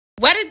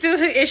What it do,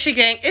 whoisshee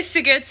gang? It's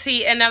your girl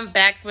T, and I'm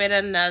back with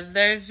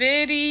another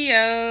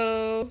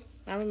video.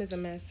 My room is a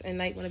mess, and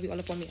Night wanna be all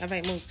up on me. All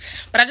right, move.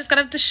 But I just got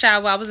out the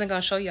shower. I wasn't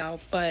gonna show y'all,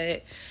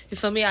 but you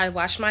feel me? I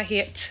washed my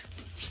hair.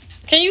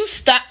 Can you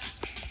stop?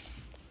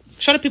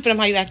 Show the people them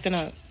how you acting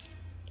up.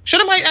 Show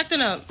them how you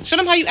acting up. Show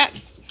them how you act.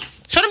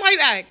 Show them how you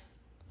act.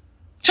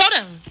 Show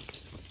them.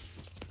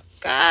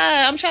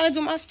 God, I'm trying to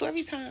do my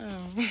story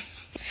time.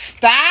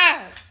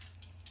 Stop.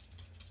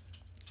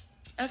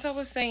 As I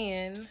was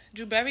saying,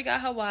 Drew Berry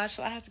got her watch,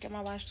 so I have to get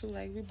my watch too.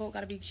 Like, we both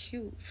gotta be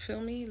cute, feel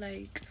me?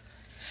 Like,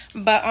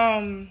 but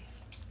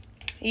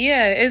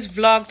yeah, it's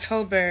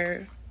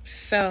vlogtober.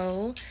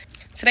 So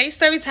today's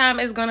story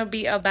time is gonna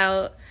be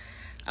about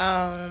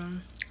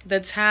the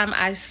time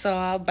I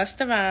saw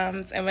Busta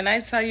Rhymes. And when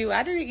I tell you,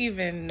 I didn't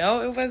even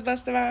know it was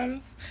Busta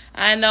Rhymes.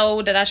 I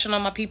know that I should know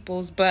my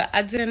peoples, but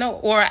I didn't know,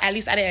 or at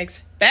least I didn't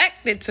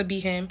expect it to be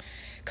him,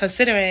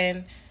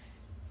 considering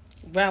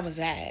where I was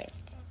at.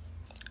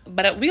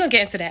 But we gonna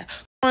get into that.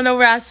 I don't know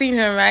where I seen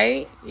him,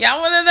 right?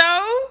 Y'all wanna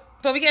know?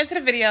 Before we get into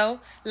the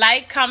video,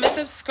 like, comment,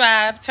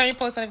 subscribe, turn your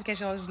post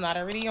notifications on if it's not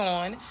already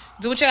on.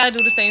 Do what you gotta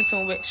do to stay in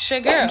tune with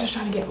your girl. I'm just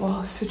trying to get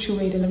all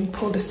situated. Let me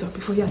pull this up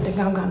before y'all think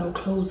I don't got no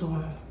clothes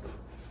on.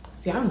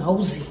 See, I'm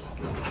nosy.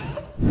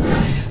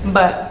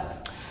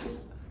 But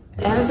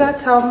as I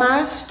tell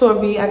my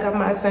story, I got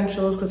my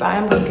essentials because I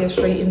am gonna get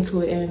straight into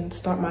it and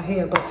start my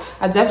hair. But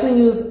I definitely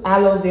use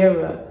aloe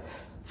vera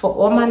for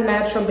all my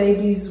natural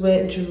babies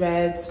with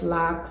dreads,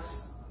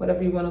 locks,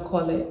 whatever you want to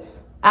call it.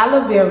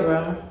 Aloe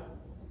vera,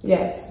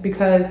 yes,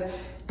 because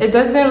it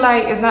doesn't,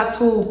 like, it's not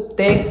too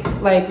thick,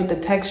 like with the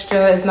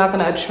texture. It's not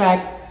gonna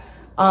attract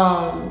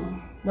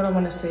what I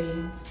want to say,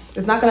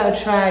 it's not gonna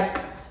attract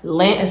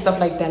lint and stuff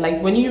like that.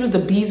 Like when you use the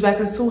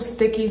beeswax, it's too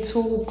sticky,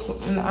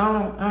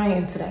 I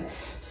ain't into that.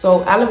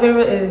 So aloe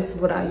vera is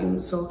what I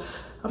use. So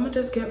I'm gonna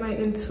just get right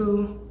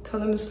into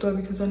telling the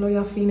story because I know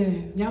y'all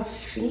fiending. Y'all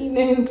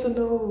fiending to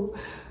know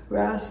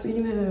where I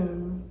seen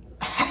him.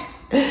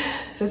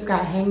 Sis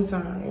got hang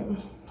time.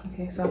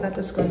 Okay, so I got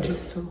the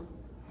scrunchies too,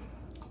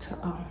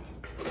 to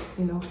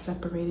you know,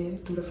 separate it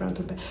through the front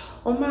to the back.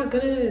 Oh my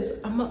goodness,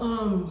 I'm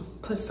gonna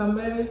put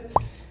somewhere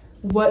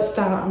what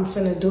style I'm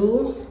finna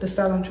do, the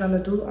style I'm trying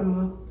to do. I'm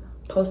gonna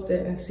post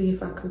it and see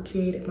if I could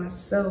create it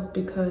myself,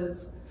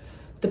 because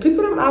the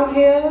people that I'm out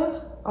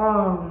here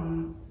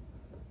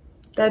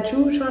that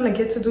you trying to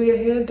get to do your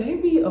hair, they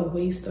be a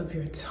waste of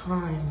your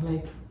time.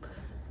 Like,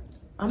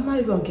 I'm not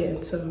even gonna get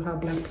into how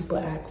black people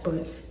act,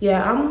 but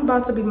yeah, I'm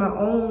about to be my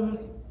own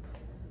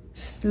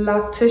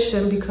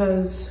loctician,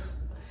 because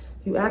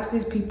you ask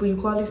these people,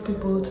 you call these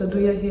people to do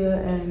your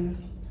hair, and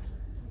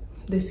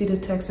they see the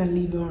text and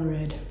leave you on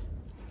red.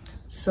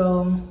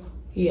 So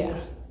yeah,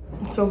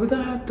 so we're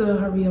gonna have to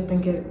hurry up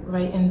and get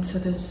right into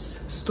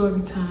this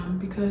story time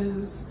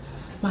because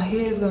my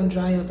hair is gonna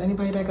dry up.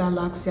 Anybody that got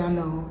locks, y'all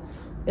know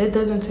it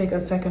doesn't take a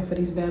second for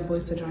these bad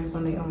boys to dry up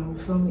on their own,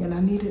 you feel me? And I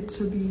need it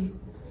to be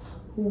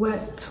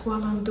wet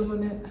while I'm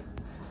doing it.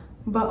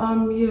 But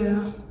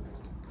yeah,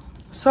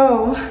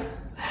 so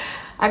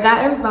I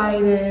got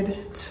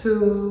invited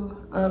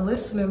to a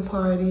listening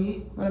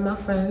party, one of my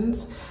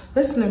friends'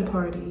 listening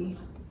party.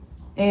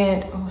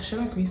 And oh, should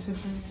I grease it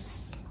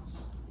first?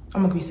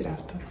 I'm gonna grease it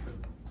after.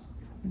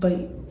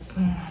 But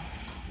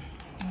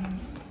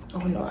oh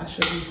no, I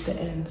should grease the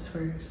ends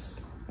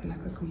first, and I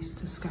could grease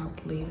the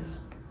scalp later.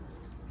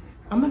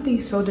 I'm gonna be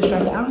so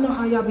distracted. I don't know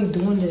how y'all be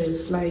doing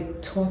this,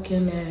 like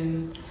talking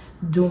and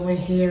doing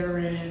hair,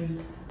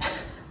 and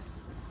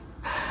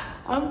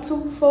I'm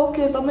too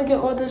focused. I'm gonna get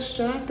all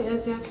distracted,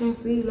 as y'all can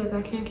see. Like,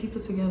 I can't keep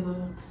it together.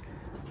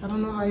 I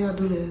don't know how y'all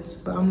do this,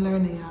 but I'm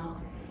learning, y'all.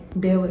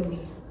 Bear with me.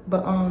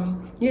 But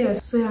yeah,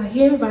 so yeah,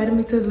 he invited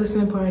me to his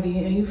listening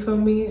party, and you feel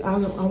me, I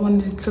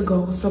wanted to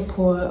go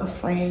support a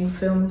friend, you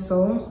feel me?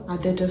 So I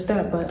did just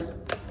that, but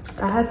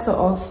I had to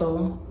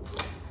also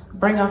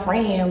bring a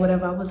friend,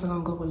 whatever. I wasn't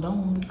gonna go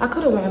alone. I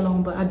could have went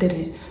alone, but I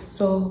didn't.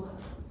 So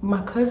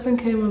my cousin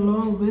came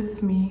along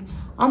with me.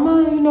 I'm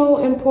gonna, you know,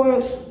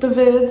 import the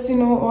vids, you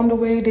know, on the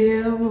way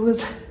there. We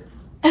was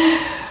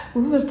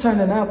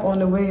turning up on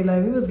the way,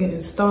 like we was getting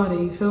started,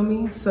 you feel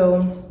me?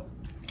 So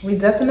we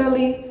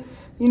definitely,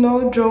 you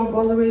know, drove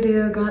all the way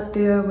there, got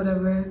there,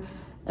 whatever.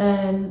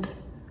 And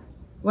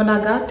when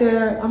I got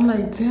there, I'm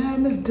like,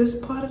 damn, is this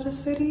part of the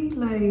city?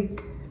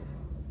 Like,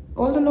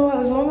 all in all,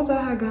 as long as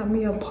I had got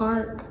me a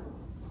park,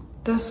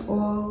 that's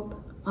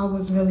all I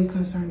was really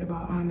concerned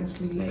about,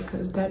 honestly. Like,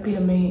 cause that be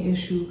the main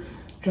issue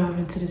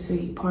driving to the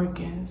city,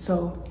 parking.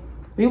 So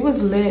we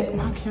was lit.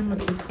 My camera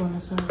keeps falling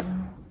aside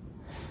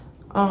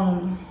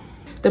now.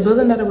 The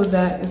building that it was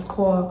at is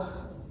called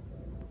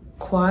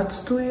Quad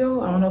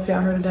Studio. I don't know if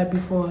y'all heard of that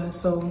before.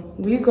 So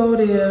we go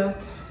there,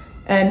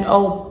 and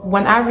oh,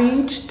 when I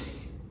reached,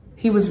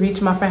 he was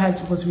reaching, my friend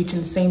was reaching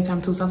the same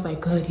time too. So I was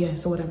like, good,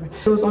 yes, or whatever.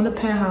 It was on the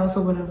penthouse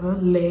or whatever,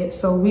 lit.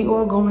 So we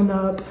all going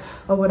up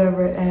or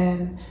whatever,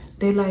 and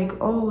they like,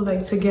 oh,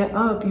 like to get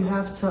up, you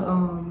have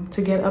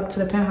to get up to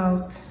the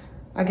penthouse,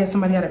 I guess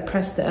somebody had to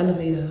press the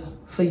elevator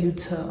for you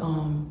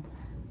to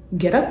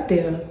get up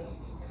there,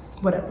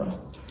 whatever.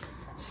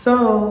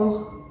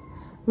 So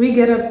we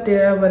get up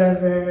there,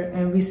 whatever,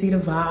 and we see the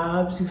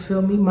vibes, you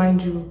feel me?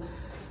 Mind you,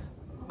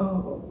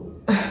 oh,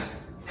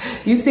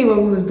 you see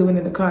what we was doing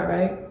in the car,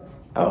 right?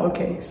 Oh,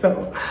 okay,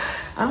 so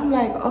I'm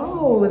like,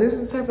 oh, this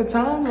is the type of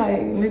time,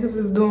 like, niggas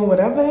is doing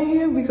whatever in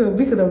here. We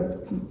could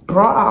have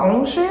brought our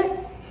own shit.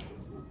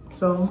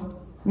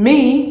 So,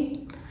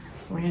 me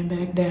ran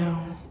back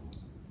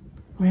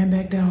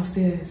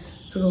downstairs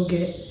to go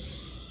get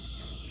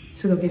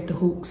the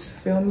hooks,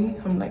 feel me?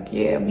 I'm like,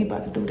 yeah, we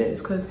about to do this,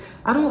 because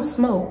I don't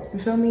smoke, you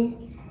feel me?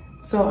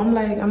 So I'm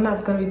like, I'm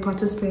not gonna be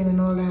participating in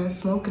all that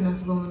smoking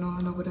that's going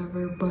on or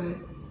whatever, but,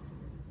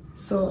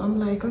 so I'm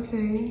like,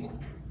 okay,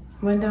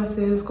 went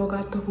downstairs,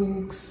 got the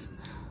hooks.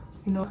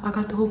 You know, I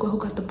got the hookah, who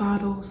got the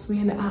bottles, we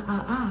in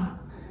the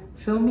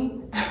feel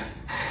me?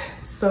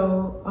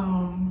 So,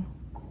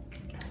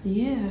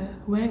 yeah,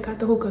 went and got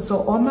the hookah.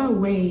 So on my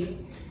way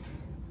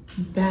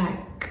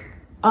back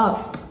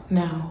up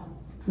now,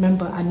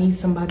 remember, I need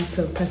somebody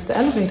to press the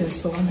elevator.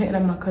 So I'm hitting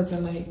up my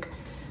cousin like,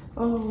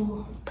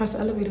 oh, press the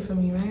elevator for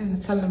me, right? And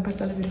telling him, press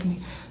the elevator for me.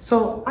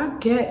 So I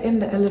get in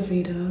the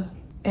elevator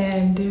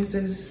and there's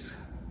this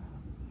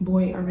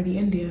boy already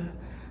in there.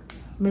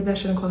 Maybe I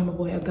shouldn't call him a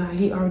boy, a guy.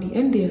 He already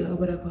in there or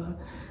whatever.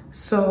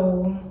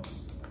 So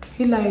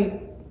he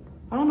like,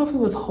 I don't know if he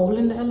was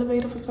holding the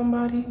elevator for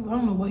somebody. I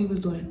don't know what he was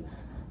doing.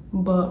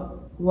 But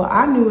what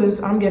I knew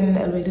is I'm getting in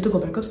the elevator to go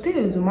back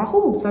upstairs with my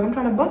hoops. Like I'm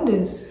trying to bun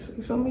this,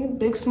 you feel me?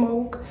 Big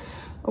smoke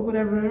or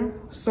whatever.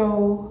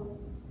 So,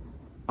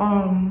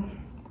 I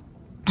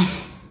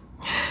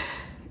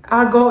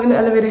go in the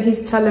elevator,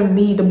 he's telling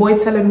me, the boy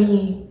telling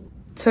me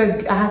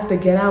I have to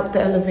get out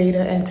the elevator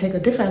and take a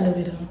different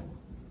elevator.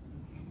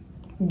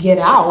 Get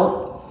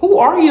out? Who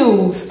are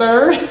you,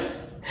 sir?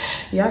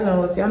 Y'all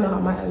know, if y'all know how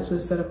my attitude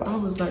is set up, I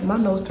was like, my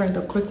nose turned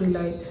up quickly,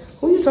 like,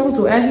 who you talking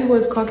to? And he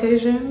was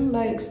Caucasian,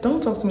 like,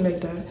 don't talk to me like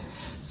that.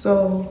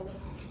 So,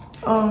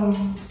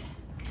 I'm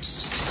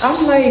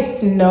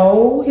like,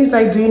 no. He's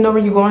like, do you know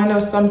where you're going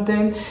or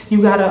something?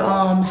 You gotta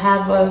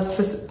have a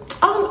specific,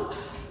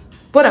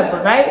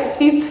 whatever, right?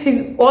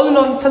 He's all in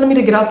all, he's telling me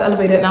to get out the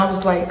elevator, and I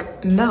was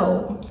like,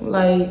 no,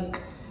 like,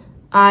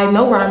 I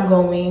know where I'm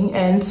going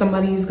and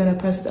somebody's gonna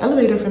press the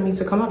elevator for me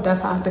to come up.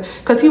 That's how I have to,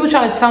 because he was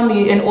trying to tell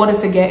me in order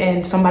to get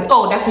in, that's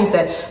what he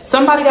said.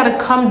 Somebody gotta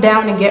come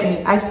down and get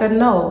me. I said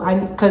no,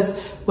 because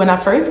when I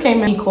first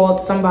came in, he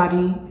called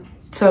somebody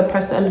to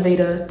press the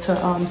elevator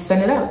to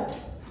send it up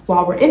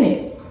while we're in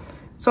it.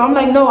 So I'm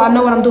like, no, I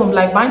know what I'm doing.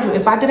 Like, mind you,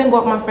 if I didn't go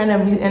up with my friend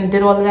and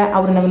did all of that, I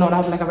would have never known. I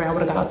was like, all right, I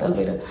would have got out the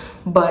elevator.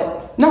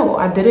 But no,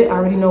 I did it. I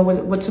already know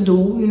what to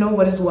do, you know,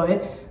 what is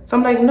what. So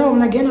I'm like, no, I'm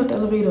not getting out the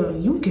elevator.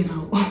 You get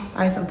out.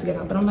 I ain't time to get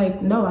out. But I'm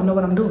like, no, I know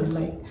what I'm doing.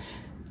 Like,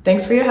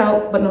 thanks for your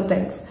help, but no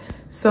thanks.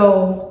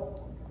 So,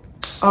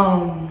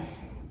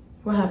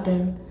 what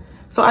happened?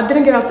 So I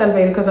didn't get out the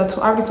elevator because I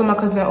already told my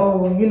cousin,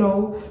 oh, you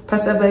know,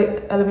 press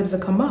the elevator to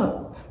come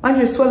up. Mind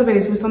you, it's 2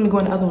 elevators. He was telling me to go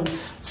in the other one.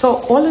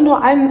 So all in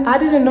all, I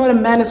didn't know the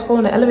man is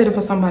holding the elevator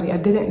for somebody. I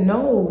didn't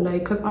know,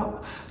 like, cause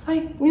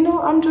you know,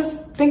 I'm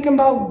just thinking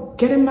about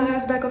getting my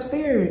ass back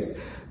upstairs.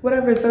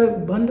 Whatever, it's a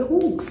bundle of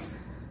hooks.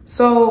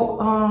 So,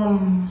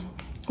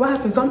 what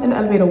happened? So I'm in the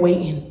elevator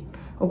waiting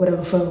or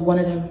whatever for one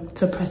of them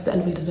to press the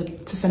elevator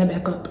to send it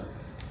back up.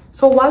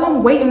 So while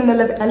I'm waiting in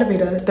the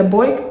elevator, the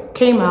boy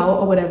came out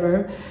or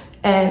whatever,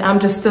 and I'm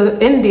just still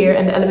in there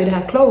and the elevator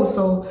had closed.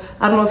 So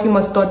I don't know if he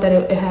must thought that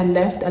it had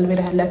left, the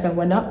elevator had left and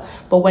went up.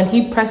 But when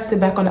he pressed it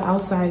back on the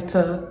outside is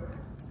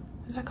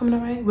that coming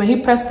out right? When he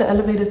pressed the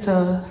elevator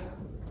to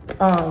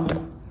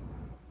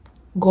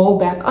go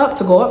back up,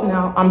 to go up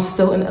now, I'm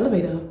still in the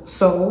elevator.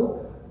 So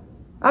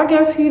I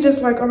guess he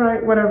just like, all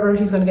right, whatever,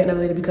 he's gonna get an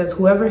elevator because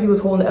whoever he was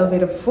holding the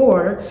elevator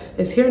for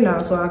is here now.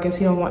 So I guess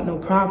he don't want no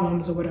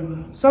problems or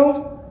whatever.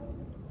 So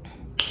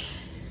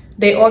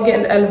they all get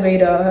in the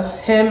elevator,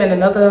 him and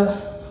another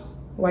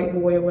white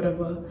boy or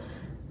whatever,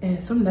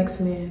 and some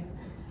next man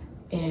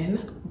and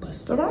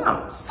Busta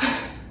Rhymes.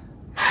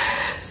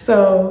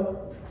 So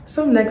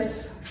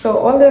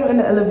all of them in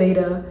the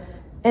elevator,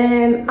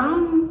 and I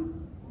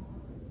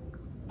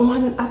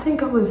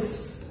think I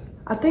was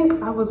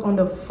on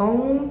the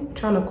phone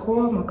trying to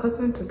call my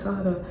cousin to tell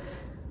her to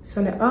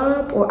send it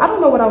up, or I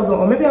don't know what I was on,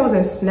 or maybe I was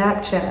in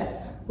Snapchat.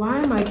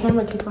 Why my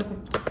camera keep fucking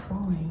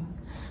falling?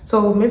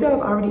 So maybe I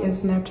was already in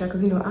Snapchat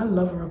because, you know, I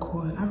love to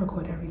record. I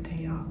record everything,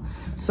 y'all.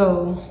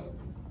 So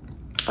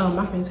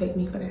my friends hate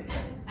me for that.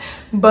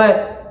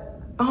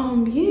 But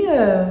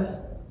yeah,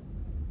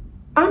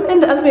 I'm in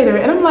the elevator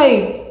and I'm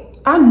like,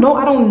 I know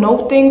I don't know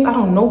things, I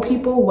don't know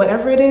people,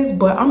 whatever it is,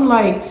 but I'm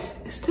like,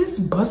 is this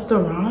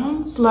Busta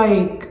Rhymes?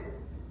 Like,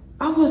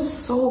 I was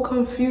so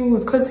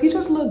confused because he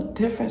just looked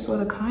different,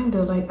 sort of, kind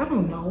of, like, I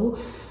don't know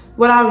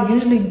what I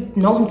usually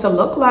know him to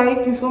look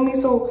like, you feel me?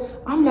 So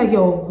I'm like,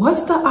 yo,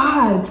 what's the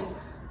odds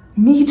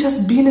me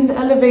just being in the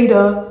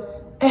elevator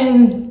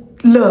and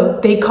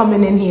look, they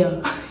coming in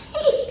here?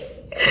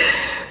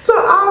 So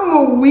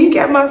I'm weak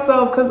at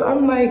myself because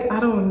I'm like, I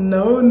don't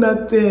know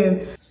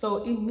nothing.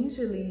 So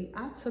immediately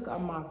I took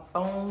out my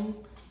phone,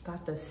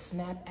 got the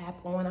Snap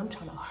app on. I'm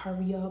trying to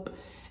hurry up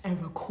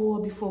and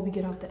record before we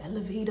get off the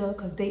elevator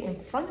because they in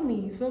front of me,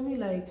 you feel me?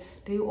 Like,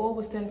 they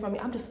always stand in front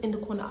of me. I'm just in the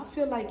corner. I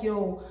feel like,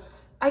 yo,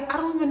 I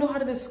don't even know how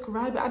to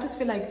describe it. I just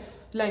feel like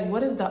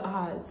what is the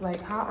odds?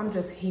 Like, how I'm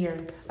just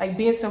here, like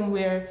being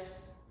somewhere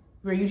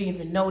where you didn't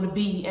even know to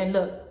be, and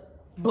look,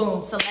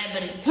 boom,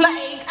 celebrity.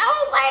 Like,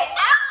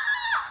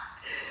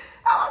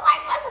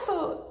 what's this?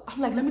 So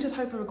I'm like, let me just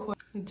hurry up and record.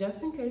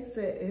 Just in case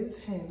it is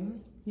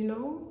him, you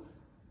know,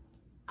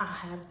 I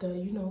have the,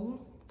 you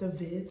know, the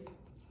vid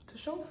to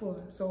show for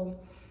it. So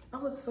I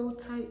was so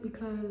tight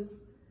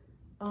because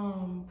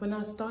when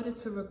I started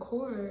to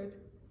record,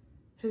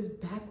 his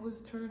back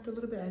was turned a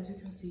little bit, as you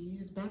can see.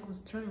 His back was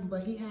turned,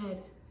 but he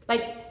had,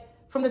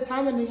 like, from the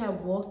time when they had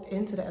walked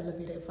into the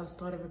elevator, if I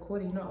started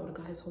recording, you know, I would have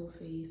got his whole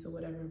face or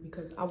whatever,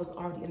 because I was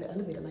already in the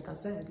elevator, like I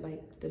said,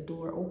 like the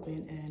door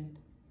opened and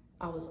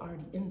I was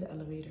already in the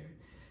elevator.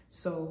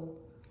 So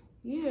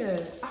yeah,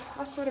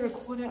 I started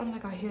recording. I'm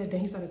like, I hear it. Then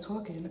he started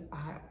talking.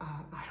 I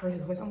heard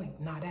his voice. I'm like,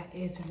 nah, that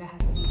is him. That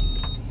has to be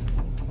him.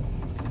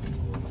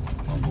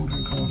 My boo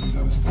didn't call me,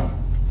 got a spot.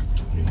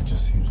 Yeah,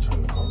 he was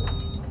turning the car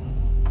around.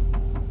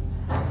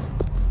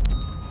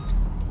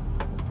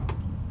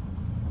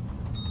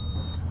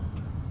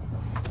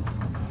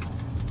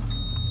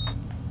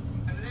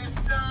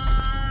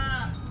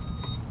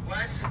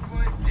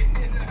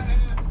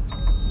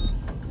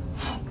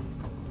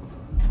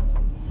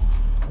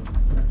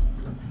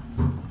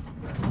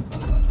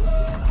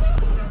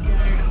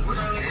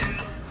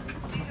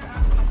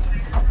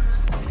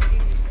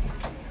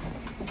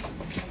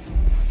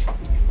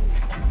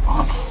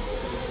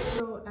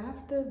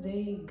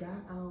 They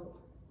got out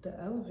the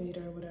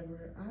elevator or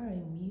whatever, I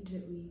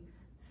immediately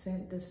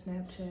sent the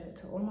Snapchat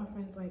to all my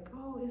friends, like,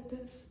 oh, is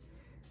this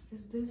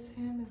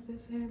him? Is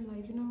this him?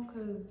 Like, you know,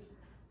 because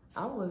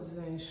I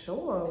wasn't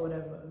sure or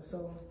whatever.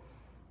 So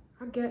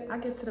I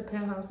get to the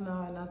penthouse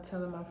now, and I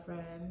tell my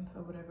friend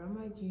or whatever, I'm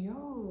like,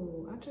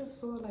 yo, I just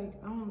saw, like,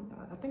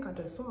 I think I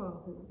just saw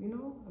who, you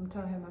know, I'm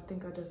telling him I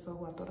think I just saw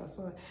who I thought I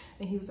saw.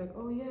 And he was like,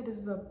 oh yeah, this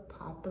is a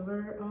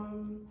popular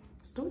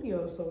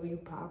studio, so you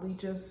probably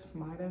just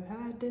might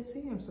have did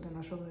see him. So then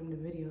I showed him the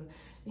video,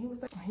 and he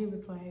was like,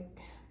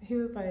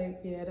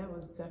 yeah, that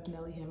was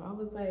definitely him. I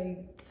was like,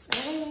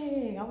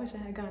 dang, I wish I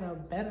had got a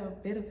better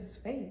bit of his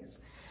face.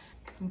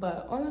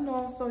 But all in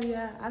all, so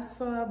yeah, I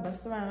saw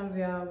Busta Rhymes,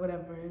 yeah,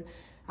 whatever.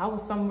 I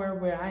was somewhere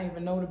where I didn't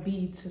even know to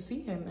be to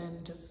see him,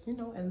 and just, you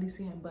know, at least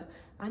see him. But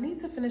I need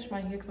to finish my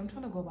hair because I'm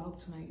trying to go out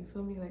tonight, you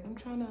feel me? Like, I'm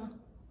trying to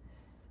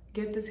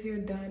get this hair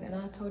done, and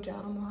I told you I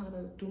don't know how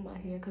to do my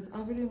hair because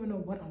I really don't know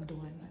what I'm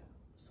doing.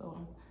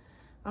 So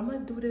I'm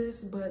gonna do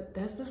this, but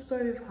that's the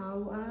story of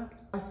how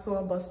I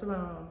saw Busta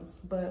Rhymes.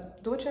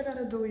 But do what y'all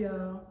gotta do,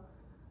 y'all.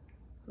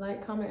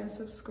 Like, comment, and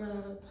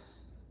subscribe.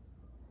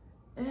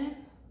 And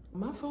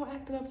my phone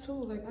acted up too.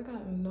 Like, I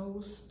got no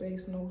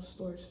space, no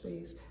storage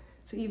space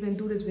to even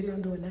do this video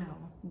I'm doing now.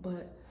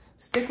 But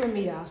stick with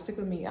me, y'all. Stick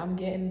with me. I'm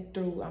getting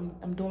through.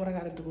 I'm doing what I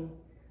gotta do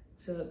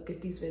to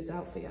get these vids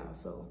out for y'all.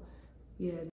 So yeah.